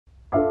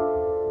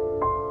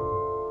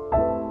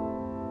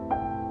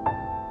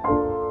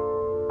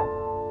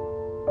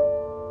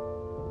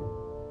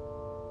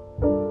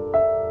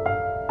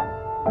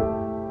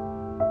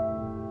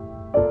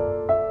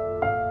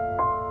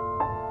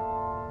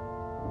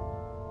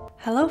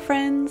Hello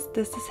friends,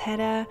 this is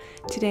Hedda.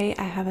 Today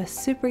I have a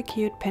super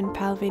cute pen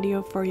pal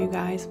video for you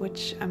guys,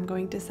 which I'm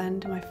going to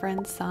send to my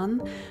friend's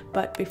son.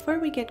 But before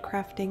we get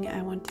crafting,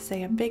 I want to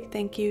say a big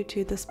thank you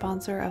to the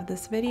sponsor of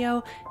this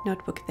video,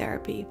 Notebook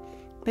Therapy.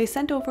 They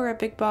sent over a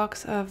big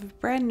box of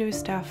brand new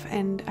stuff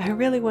and I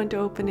really want to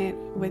open it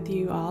with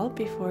you all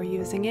before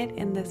using it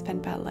in this pen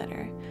pal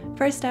letter.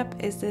 First up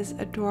is this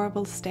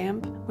adorable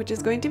stamp, which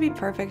is going to be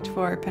perfect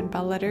for pen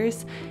pal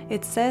letters.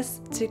 It says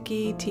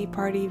Tsuki Tea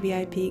Party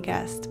VIP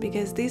Guest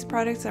because these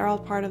products are all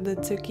part of the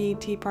Tsuki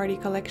Tea Party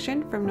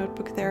collection from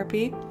Notebook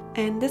Therapy.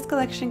 And this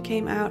collection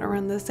came out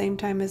around the same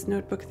time as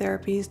Notebook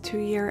Therapy's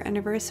 2-year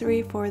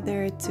anniversary for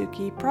their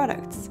Tsuki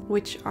products,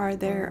 which are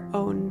their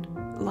own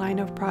line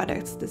of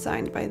products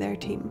designed by their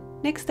team.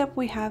 Next up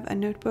we have a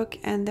notebook,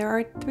 and there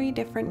are 3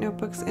 different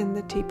notebooks in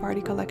the Tea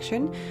Party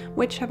collection,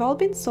 which have all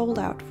been sold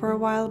out for a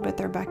while, but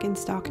they're back in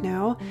stock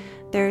now.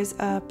 There's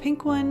a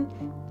pink one,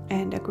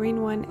 and a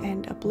green one,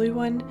 and a blue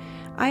one.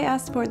 I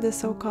asked for the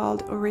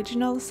so-called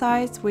original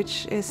size,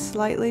 which is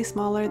slightly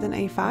smaller than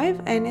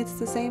A5, and it's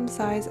the same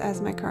size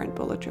as my current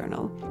bullet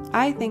journal.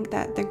 I think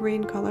that the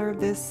green color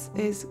of this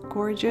is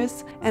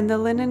gorgeous, and the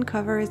linen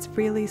cover is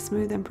really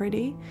smooth and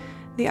pretty.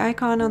 The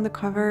icon on the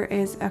cover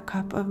is a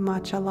cup of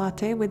matcha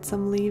latte with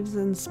some leaves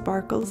and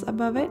sparkles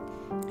above it,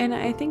 and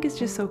I think it's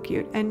just so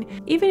cute. And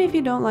even if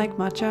you don't like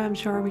matcha, I'm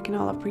sure we can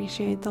all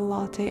appreciate the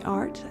latte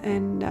art,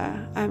 and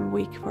I'm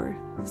weak for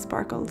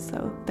sparkles,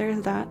 so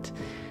there's that.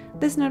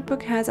 This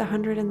notebook has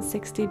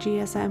 160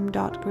 GSM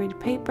dot grid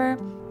paper.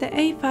 The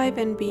A5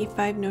 and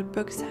B5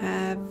 notebooks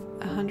have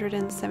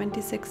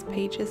 176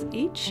 pages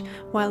each,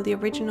 while the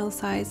original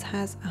size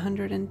has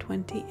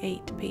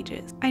 128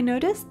 pages. I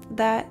noticed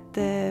that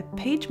the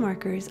page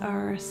markers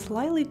are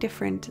slightly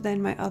different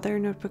than my other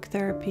Notebook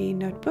Therapy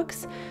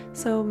notebooks,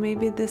 so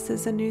maybe this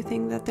is a new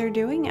thing that they're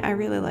doing. I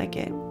really like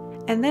it.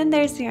 And then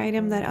there's the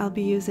item that I'll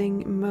be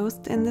using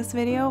most in this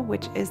video,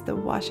 which is the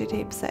washi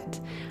tape set.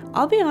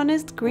 I'll be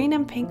honest, green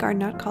and pink are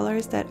not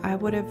colors that I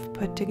would have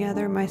put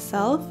together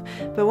myself,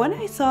 but when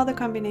I saw the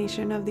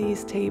combination of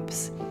these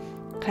tapes,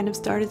 kind of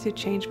started to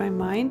change my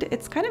mind.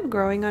 It's kind of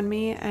growing on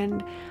me,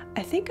 and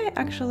I think I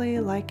actually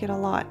like it a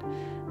lot.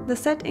 The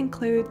set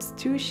includes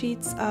 2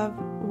 sheets of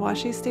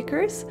washi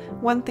stickers,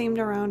 one themed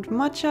around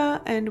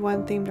matcha and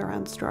one themed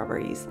around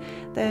strawberries.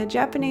 The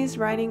Japanese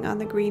writing on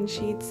the green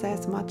sheet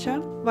says matcha,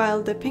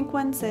 while the pink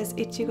one says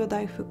ichigo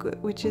daifuku,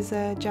 which is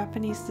a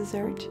Japanese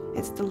dessert.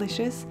 It's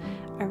delicious.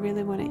 I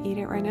really want to eat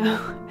it right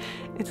now.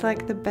 It's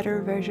like the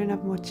better version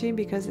of mochi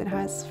because it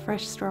has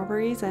fresh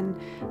strawberries and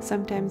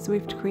sometimes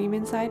whipped cream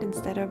inside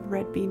instead of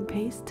red bean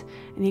paste,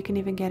 and you can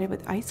even get it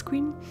with ice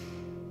cream.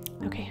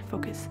 Okay,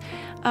 focus.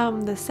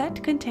 The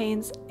set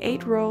contains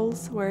 8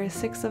 rolls, where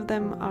 6 of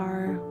them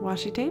are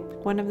washi tape.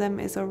 1 of them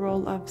is a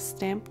roll of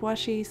stamp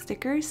washi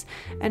stickers,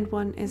 and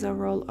 1 is a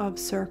roll of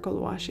circle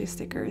washi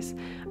stickers.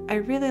 I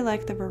really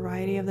like the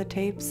variety of the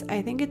tapes.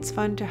 I think it's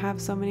fun to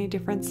have so many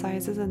different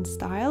sizes and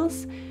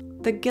styles.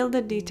 The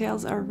gilded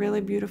details are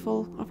really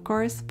beautiful, of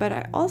course, but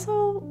I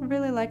also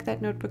really like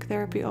that Notebook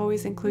Therapy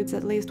always includes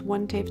at least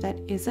one tape that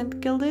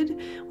isn't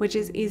gilded, which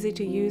is easy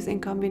to use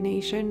in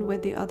combination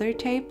with the other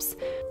tapes.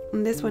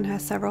 And this one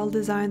has several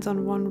designs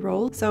on one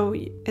roll, so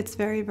it's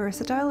very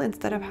versatile.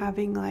 Instead of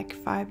having like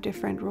 5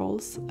 different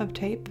rolls of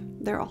tape,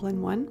 they're all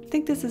in one. I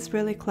think this is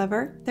really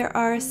clever. There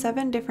are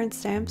 7 different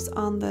stamps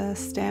on the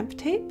stamp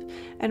tape,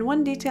 and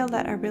one detail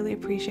that I really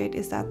appreciate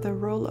is that the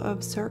roll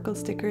of circle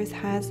stickers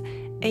has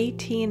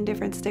 18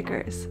 different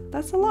stickers.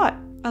 That's a lot.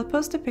 I'll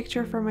post a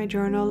picture for my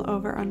journal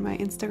over on my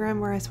Instagram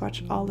where I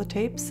swatch all the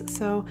tapes,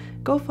 so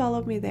go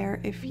follow me there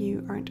if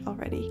you aren't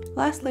already.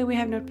 Lastly, we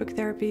have Notebook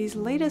Therapy's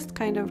latest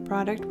kind of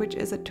product, which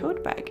is a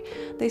tote bag.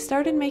 They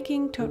started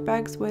making tote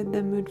bags with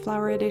the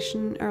Moonflower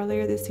edition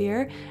earlier this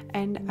year,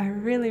 and I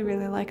really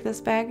like this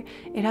bag.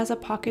 It has a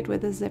pocket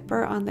with a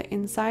zipper on the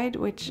inside,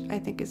 which I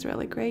think is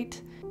really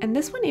great. And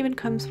this one even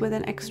comes with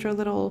an extra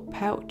little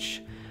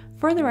pouch.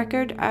 For the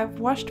record, I've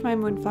washed my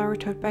Moonflower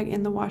tote bag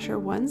in the washer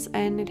once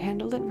and it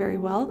handled it very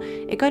well.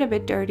 It got a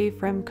bit dirty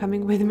from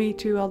coming with me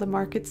to all the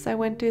markets I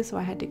went to, so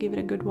I had to give it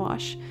a good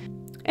wash.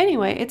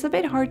 Anyway, it's a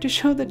bit hard to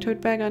show the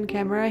tote bag on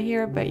camera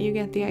here, but you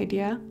get the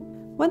idea.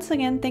 Once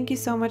again, thank you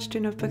so much to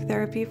Notebook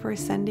Therapy for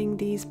sending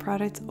these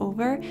products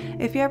over.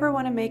 If you ever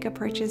want to make a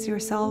purchase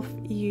yourself,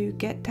 you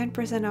get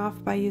 10%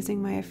 off by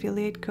using my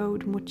affiliate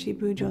code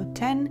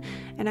mochibujo10,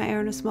 and I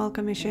earn a small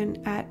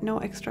commission at no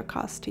extra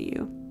cost to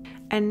you.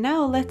 And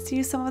now let's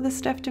use some of the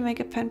stuff to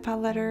make a pen pal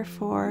letter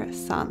for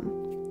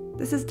Sun.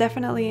 This is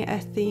definitely a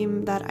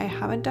theme that I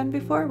haven't done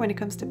before when it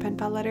comes to pen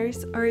pal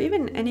letters, or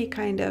even any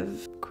kind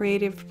of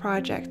creative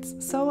projects,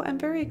 so I'm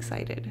very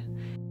excited.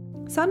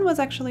 Sun was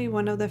actually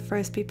one of the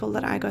first people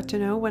that I got to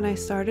know when I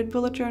started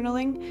bullet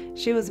journaling.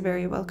 She was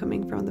very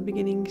welcoming from the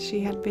beginning.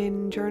 She had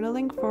been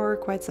journaling for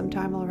quite some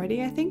time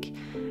already, I think,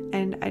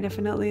 and I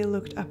definitely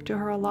looked up to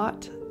her a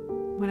lot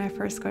when I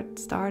first got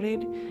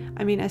started.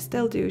 I mean, I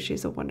still do.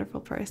 She's a wonderful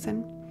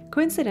person.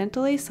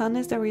 Coincidentally, Sun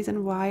is the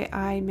reason why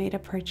I made a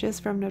purchase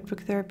from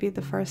Notebook Therapy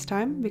the first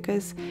time,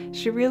 because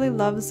she really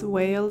loves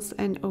whales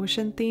and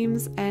ocean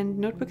themes, and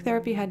Notebook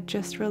Therapy had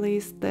just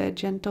released the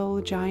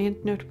Gentle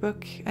Giant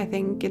notebook, I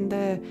think in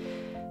the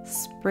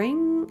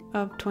spring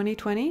of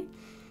 2020.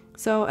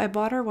 So I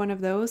bought her one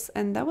of those,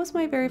 and that was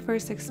my very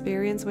first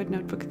experience with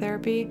Notebook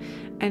Therapy,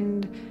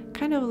 and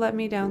kind of led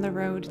me down the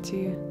road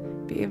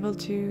to be able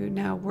to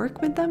now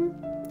work with them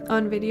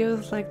on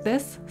videos like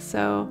this.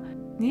 So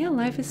yeah,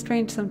 life is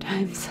strange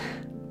sometimes.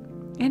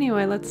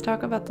 Anyway, let's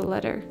talk about the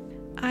letter.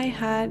 I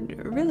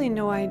had really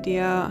no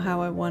idea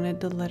how I wanted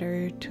the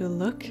letter to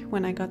look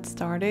when I got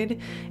started.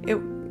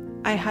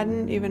 I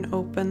hadn't even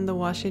opened the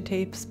washi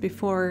tapes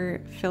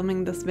before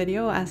filming this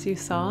video, as you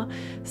saw,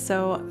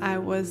 so I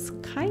was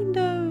kind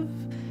of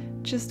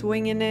just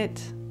winging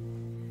it.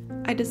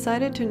 I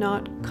decided to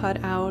not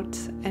cut out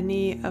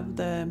any of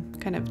the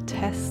kind of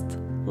test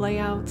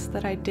layouts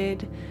that I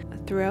did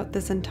throughout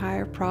this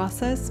entire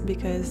process,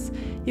 because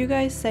you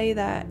guys say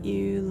that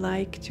you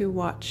like to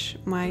watch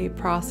my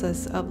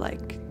process of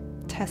like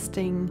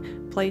testing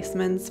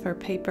placements for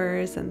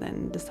papers and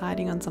then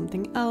deciding on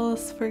something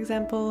else, for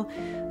example.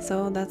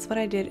 So that's what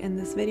I did in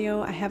this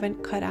video. I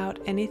haven't cut out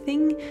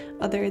anything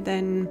other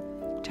than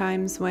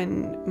times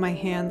when my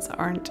hands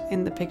aren't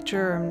in the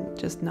picture or I'm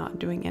just not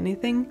doing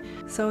anything.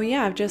 So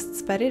yeah, I've just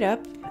sped it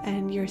up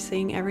and you're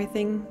seeing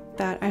everything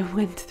that I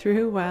went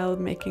through while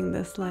making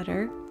this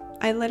letter.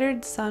 I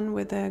lettered Sun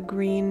with a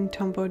green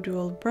Tombow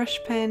dual brush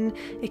pen.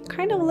 It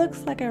kind of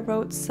looks like I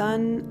wrote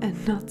Sun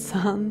and not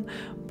Sun,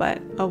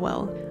 but oh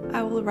well.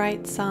 I will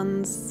write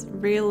Sun's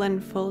real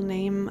and full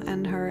name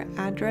and her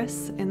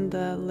address in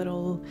the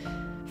little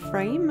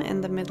frame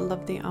in the middle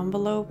of the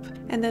envelope,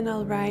 and then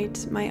I'll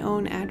write my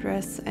own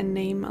address and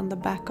name on the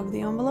back of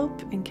the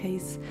envelope in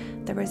case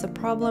there is a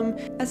problem.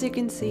 As you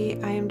can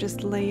see, I am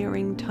just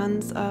layering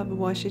tons of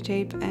washi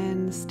tape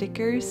and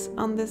stickers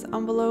on this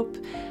envelope.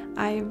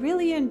 I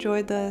really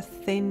enjoy the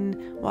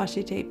thin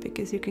washi tape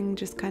because you can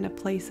just kind of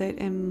place it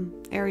in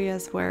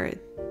areas where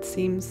it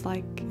seems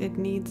like it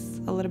needs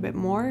a little bit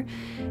more,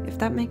 if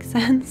that makes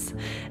sense.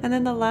 And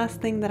then the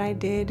last thing that I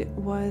did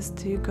was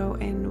to go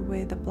in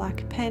with a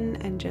black pen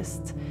and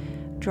just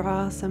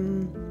draw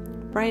some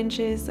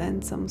branches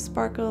and some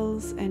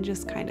sparkles and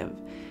just kind of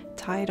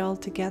tie it all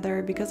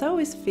together, because I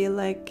always feel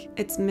like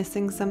it's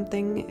missing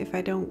something if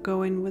I don't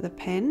go in with a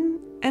pen.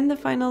 And the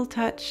final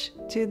touch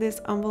to this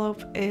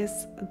envelope is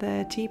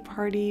the Tea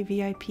Party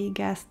VIP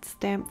guest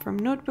stamp from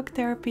Notebook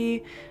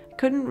Therapy.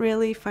 Couldn't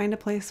really find a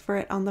place for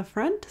it on the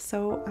front,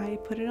 so I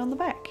put it on the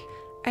back.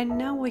 And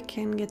now we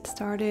can get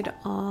started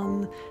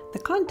on the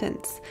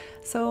contents.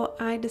 So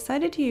I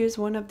decided to use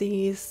one of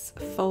these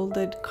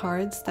folded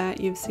cards that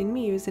you've seen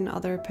me use in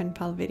other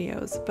Penpal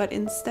videos, but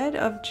instead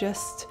of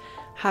just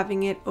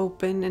having it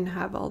open and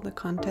have all the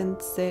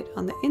contents sit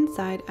on the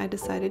inside, I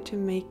decided to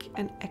make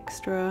an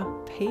extra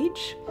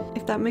page,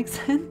 if that makes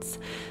sense.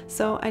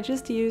 So I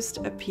just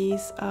used a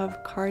piece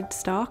of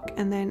cardstock,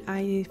 and then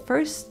I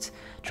first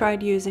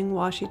tried using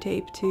washi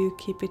tape to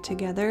keep it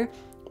together,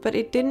 but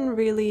it didn't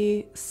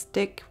really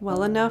stick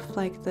well enough,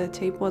 like the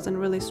tape wasn't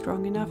really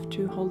strong enough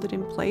to hold it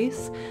in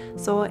place.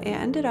 So I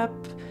ended up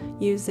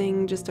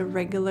using just a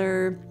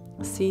regular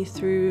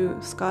see-through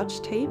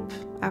Scotch tape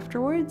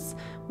afterwards,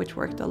 which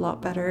worked a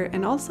lot better,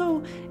 and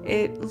also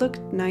it looked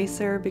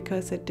nicer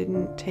because it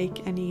didn't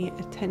take any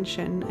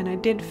attention, and I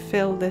did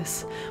fill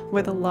this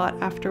with a lot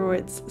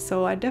afterwards,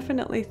 so I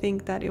definitely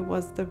think that it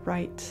was the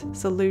right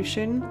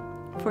solution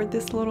for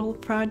this little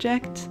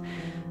project.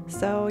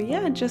 So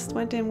yeah, just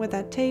went in with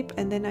that tape,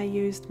 and then I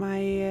used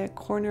my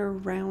corner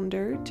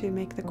rounder to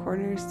make the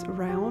corners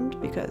round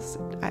because,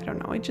 I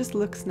don't know, it just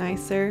looks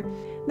nicer.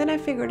 Then I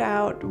figured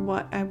out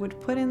what I would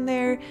put in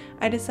there.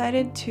 I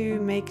decided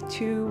to make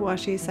 2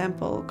 washi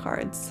sample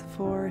cards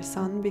for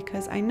Sun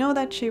because I know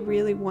that she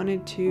really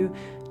wanted to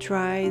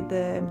try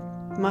the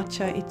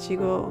matcha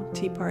ichigo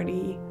tea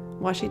party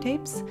washi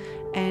tapes,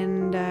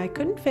 and I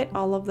couldn't fit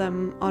all of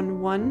them on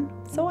one,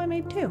 so I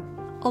made 2.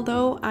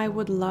 Although I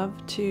would love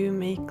to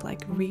make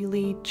like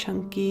really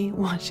chunky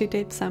washi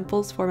tape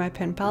samples for my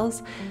pen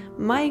pals,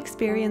 my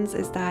experience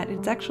is that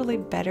it's actually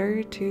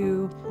better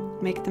to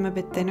make them a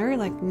bit thinner,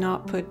 like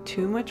not put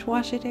too much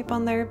washi tape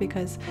on there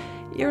because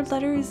your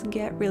letters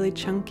get really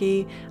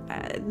chunky.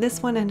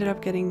 This one ended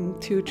up getting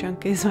too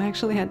chunky, so I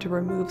actually had to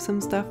remove some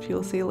stuff,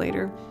 you'll see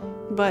later.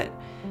 But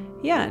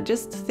yeah,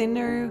 just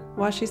thinner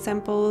washi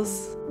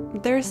samples.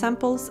 They're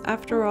samples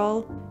after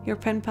all. Your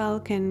pen pal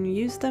can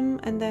use them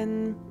and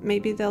then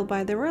maybe they'll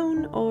buy their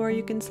own, or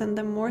you can send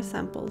them more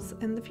samples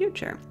in the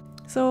future.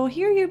 So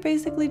here you're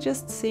basically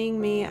just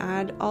seeing me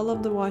add all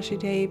of the washi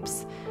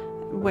tapes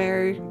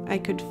where I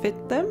could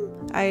fit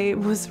them. I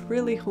was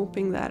really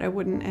hoping that I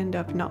wouldn't end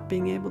up not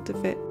being able to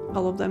fit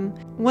all of them.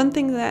 One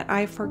thing that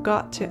I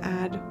forgot to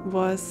add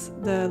was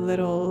the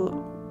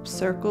little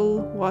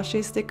circle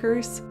washi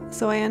stickers,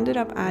 so I ended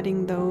up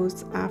adding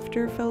those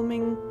after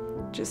filming,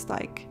 just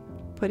like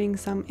putting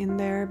some in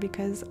there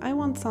because I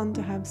want Sun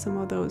to have some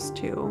of those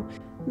too.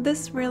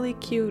 This really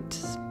cute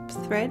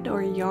thread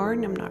or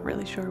yarn, I'm not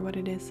really sure what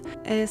it is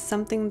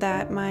something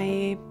that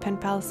my pen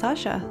pal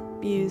Sasha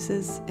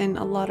uses in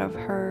a lot of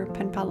her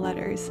pen pal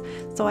letters.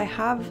 So I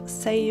have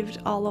saved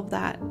all of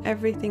that,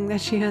 everything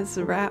that she has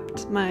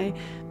wrapped my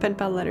pen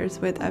pal letters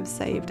with, I've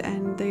saved,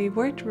 and they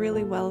worked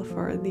really well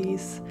for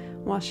these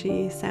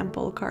washi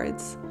sample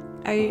cards.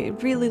 I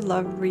really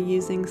love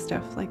reusing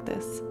stuff like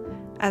this,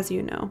 as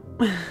you know.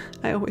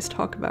 I always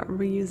talk about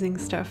reusing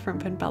stuff from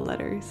pen pal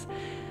letters.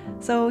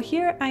 So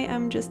here I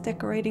am just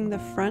decorating the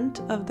front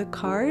of the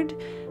card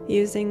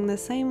using the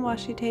same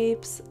washi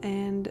tapes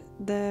and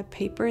the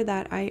paper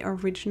that I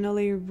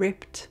originally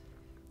ripped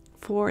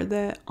for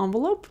the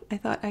envelope. I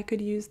thought I could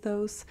use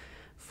those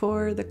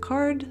for the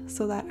card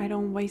so that I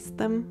don't waste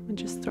them and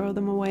just throw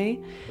them away.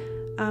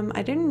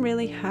 I didn't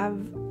really have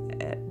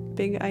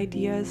big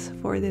ideas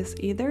for this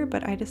either,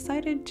 but I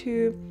decided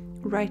to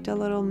write a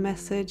little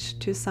message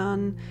to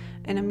San,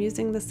 and I'm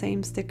using the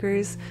same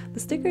stickers. The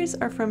stickers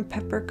are from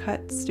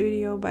Peppercut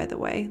Studio, by the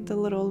way, the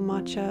little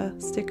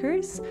matcha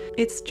stickers.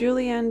 It's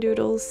Julianne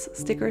Doodle's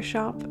sticker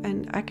shop,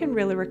 and I can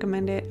really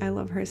recommend it. I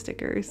love her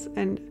stickers,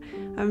 and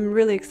I'm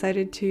really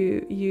excited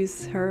to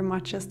use her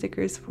matcha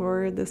stickers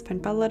for this pen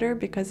pal letter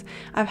because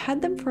I've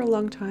had them for a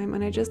long time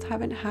and I just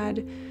haven't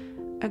had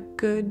a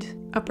good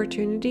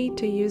opportunity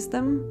to use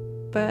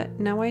them, but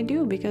now I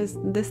do because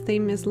this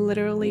theme is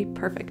literally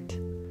perfect.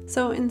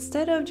 So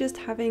instead of just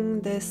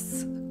having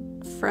this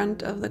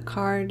front of the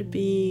card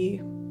be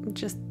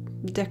just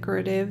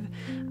decorative,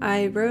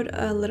 I wrote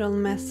a little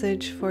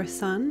message for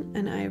San,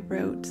 and I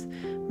wrote,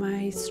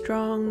 "My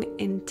strong,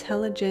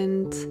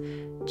 intelligent,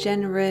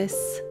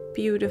 generous,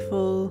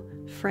 beautiful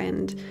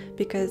friend,"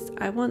 because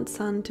I want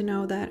San to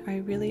know that I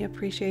really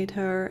appreciate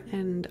her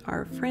and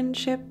our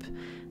friendship.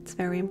 It's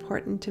very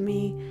important to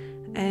me,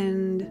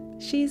 and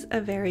she's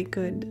a very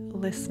good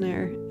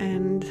listener,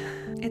 and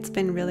it's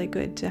been really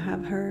good to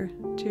have her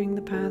during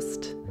the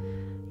past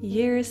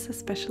years,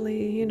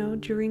 especially, you know,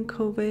 during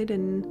COVID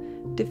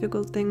and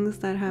difficult things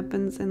that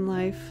happens in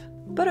life.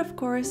 But of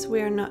course,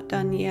 we are not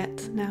done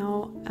yet.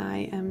 Now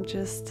I am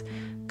just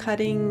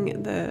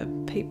cutting the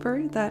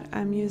paper that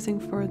I'm using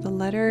for the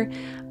letter.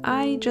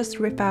 I just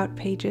rip out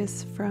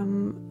pages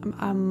from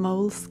a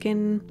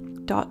moleskin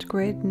dot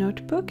grid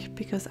notebook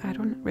because I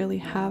don't really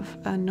have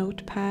a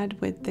notepad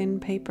with thin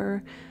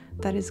paper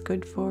that is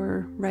good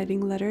for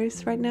writing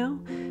letters right now.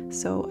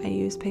 So I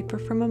use paper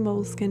from a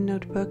moleskin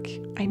notebook.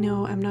 I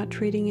know I'm not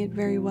treating it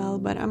very well,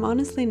 but I'm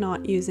honestly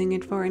not using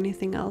it for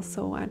anything else,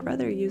 so I'd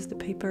rather use the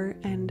paper,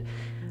 and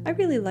I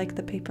really like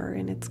the paper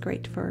and it's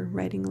great for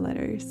writing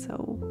letters,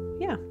 so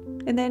yeah.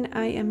 And then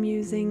I am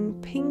using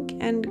pink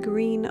and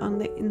green on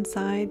the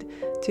inside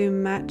to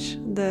match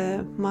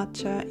the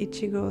matcha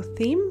ichigo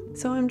theme.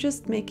 So I'm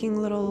just making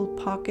little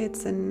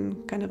pockets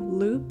and kind of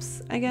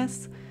loops, I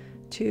guess,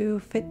 to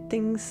fit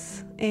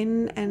things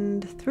in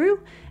and through,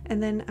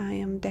 and then I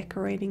am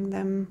decorating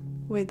them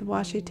with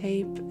washi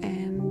tape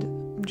and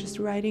I'm just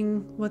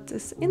writing what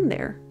is in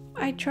there.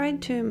 I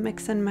tried to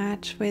mix and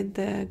match with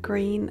the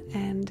green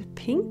and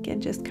pink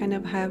and just kind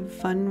of have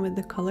fun with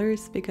the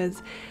colors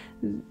because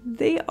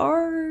they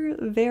are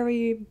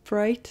very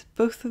bright,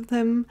 both of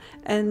them,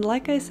 and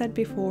like I said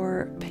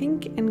before,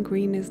 pink and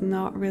green is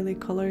not really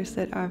colors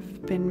that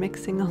I've been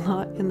mixing a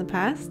lot in the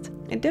past.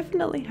 I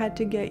definitely had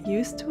to get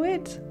used to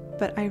it,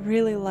 but I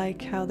really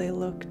like how they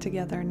look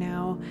together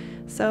now.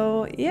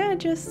 So yeah,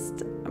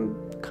 just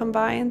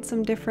combine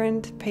some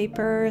different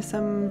paper,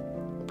 some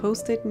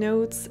post-it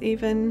notes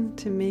even,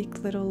 to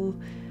make little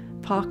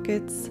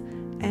pockets,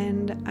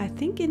 and I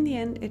think in the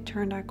end it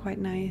turned out quite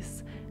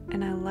nice,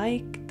 and I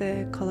like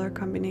the color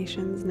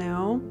combinations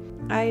now.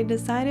 I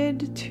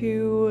decided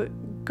to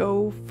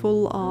go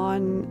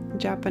full-on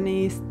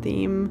Japanese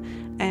theme,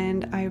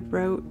 and I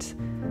wrote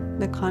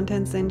the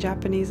contents in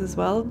Japanese as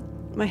well.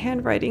 My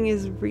handwriting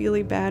is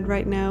really bad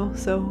right now,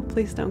 so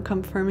please don't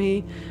come for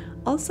me.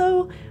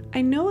 Also,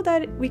 I know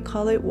that we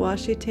call it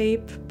washi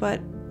tape, but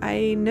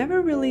I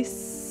never really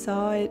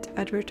saw it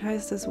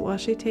advertised as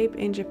washi tape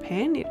in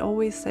Japan. It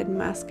always said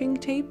masking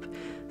tape,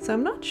 so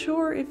I'm not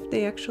sure if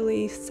they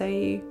actually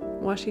say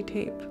washi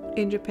tape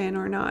in Japan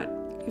or not.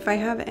 If I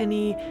have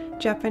any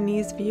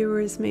Japanese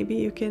viewers, maybe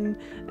you can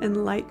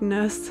enlighten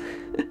us.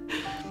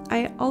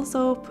 I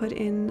also put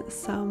in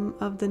some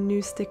of the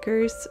new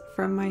stickers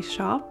from my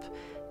shop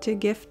to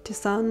gift to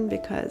San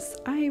because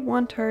I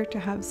want her to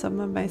have some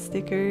of my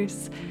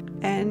stickers,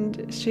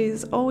 and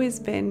she's always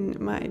been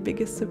my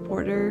biggest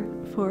supporter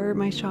for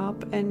my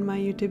shop and my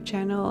YouTube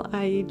channel.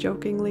 I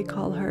jokingly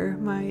call her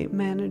my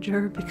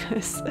manager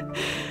because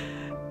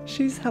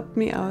she's helped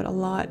me out a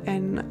lot,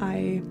 and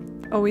I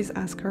always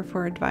ask her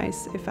for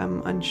advice if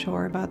I'm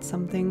unsure about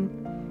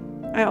something.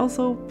 I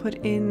also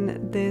put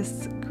in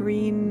this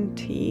green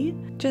tea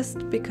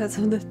just because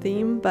of the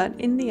theme, but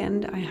in the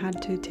end I had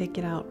to take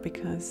it out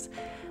because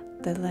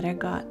the letter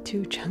got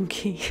too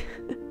chunky.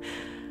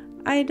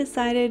 I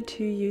decided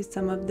to use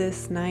some of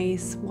this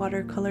nice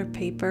watercolor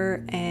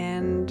paper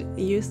and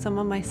use some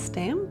of my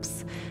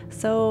stamps.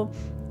 So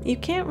you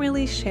can't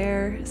really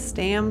share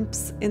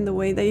stamps in the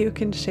way that you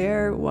can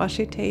share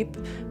washi tape,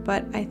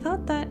 but I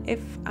thought that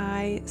if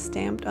I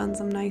stamped on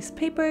some nice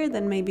paper,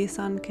 then maybe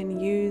Sun can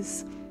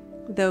use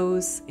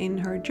those in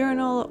her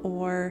journal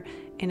or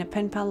in a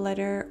pen pal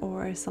letter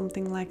or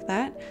something like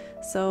that.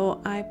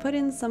 So I put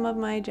in some of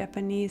my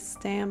Japanese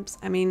stamps.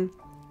 I mean,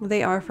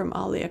 they are from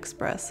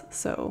AliExpress,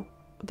 so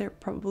they're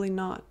probably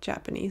not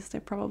Japanese.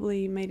 They're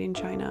probably made in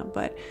China,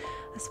 but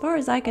as far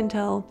as I can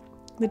tell,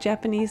 the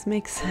Japanese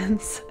makes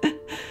sense.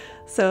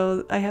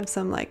 So I have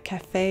some like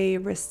cafe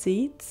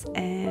receipts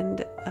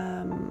and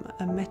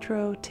a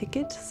metro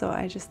ticket, so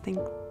I just think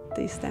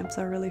these stamps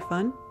are really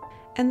fun.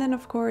 And then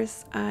of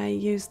course I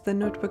used the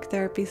notebook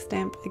therapy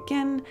stamp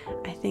again.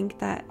 I think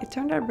that it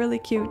turned out really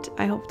cute.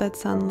 I hope that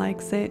Sun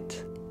likes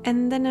it.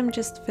 And then I'm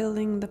just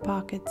filling the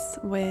pockets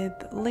with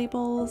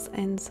labels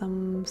and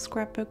some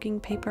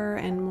scrapbooking paper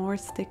and more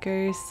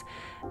stickers,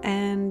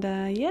 and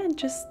yeah,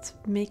 just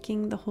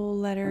making the whole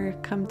letter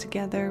come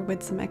together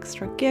with some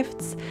extra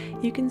gifts.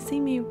 You can see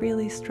me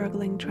really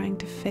struggling trying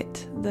to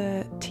fit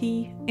the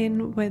T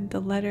in with the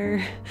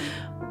letter,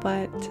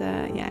 but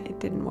yeah, it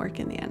didn't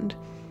work in the end.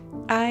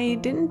 I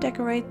didn't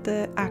decorate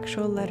the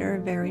actual letter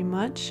very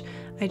much.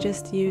 I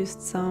just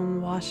used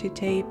some washi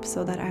tape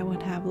so that I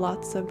would have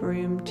lots of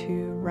room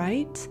to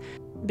write,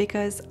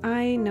 because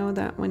I know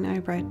that when I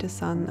write to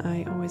Sun,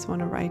 I always want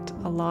to write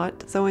a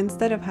lot. So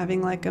instead of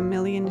having like a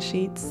million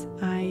sheets,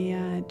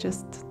 I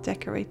just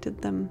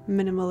decorated them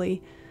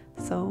minimally,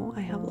 so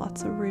I have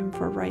lots of room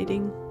for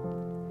writing.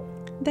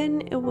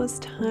 Then it was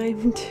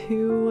time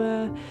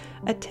to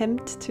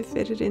attempt to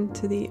fit it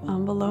into the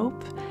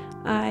envelope.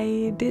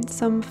 I did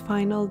some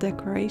final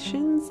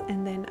decorations,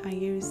 and then I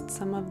used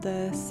some of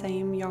the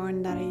same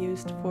yarn that I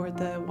used for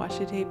the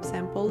washi tape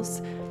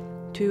samples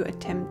to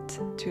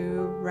attempt to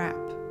wrap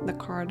the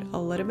card a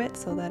little bit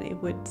so that it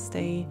would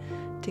stay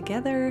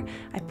together.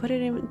 I put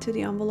it into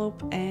the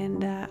envelope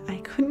and I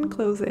couldn't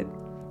close it.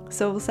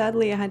 So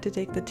sadly I had to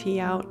take the T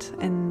out,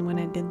 and when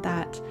I did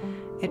that,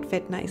 it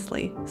fit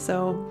nicely.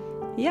 So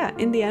yeah,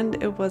 in the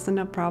end it wasn't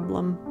a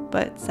problem,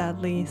 but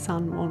sadly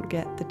Sun won't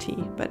get the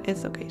tea, but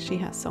it's okay. She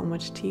has so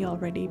much tea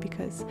already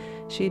because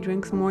she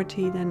drinks more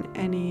tea than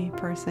any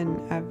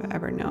person I've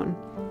ever known.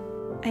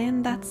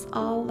 And that's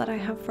all that I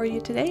have for you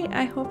today.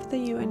 I hope that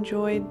you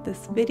enjoyed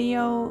this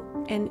video,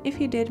 and if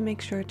you did, make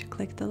sure to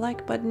click the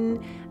like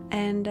button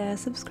and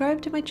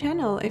subscribe to my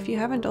channel if you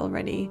haven't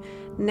already.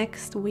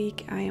 Next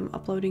week I am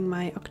uploading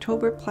my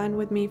October plan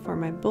with me for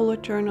my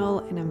bullet journal,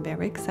 and I'm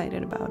very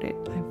excited about it.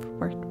 I've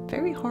worked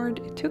very hard,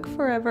 it took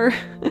forever.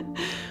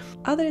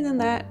 Other than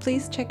that,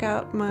 please check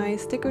out my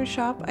sticker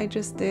shop. I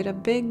just did a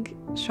big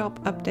shop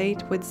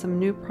update with some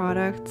new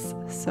products,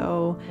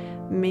 so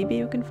maybe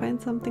you can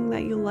find something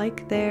that you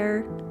like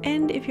there.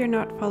 And if you're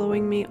not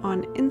following me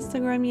on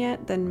Instagram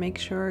yet, then make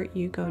sure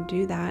you go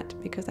do that,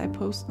 because I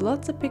post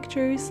lots of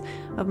pictures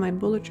of my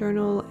bullet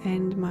journal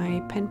and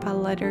my pen pal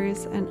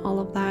letters and all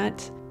of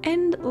that.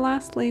 And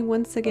lastly,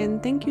 once again,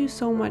 thank you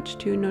so much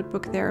to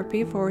Notebook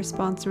Therapy for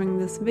sponsoring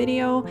this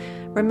video.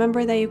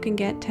 Remember that you can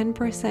get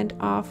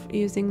 10% off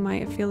using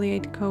my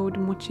affiliate code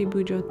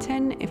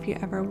mochibujo10 if you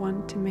ever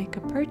want to make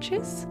a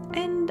purchase.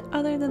 And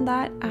other than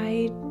that,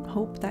 I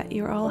hope that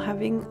you're all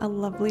having a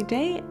lovely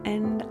day,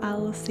 and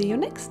I'll see you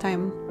next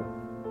time.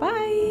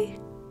 Bye!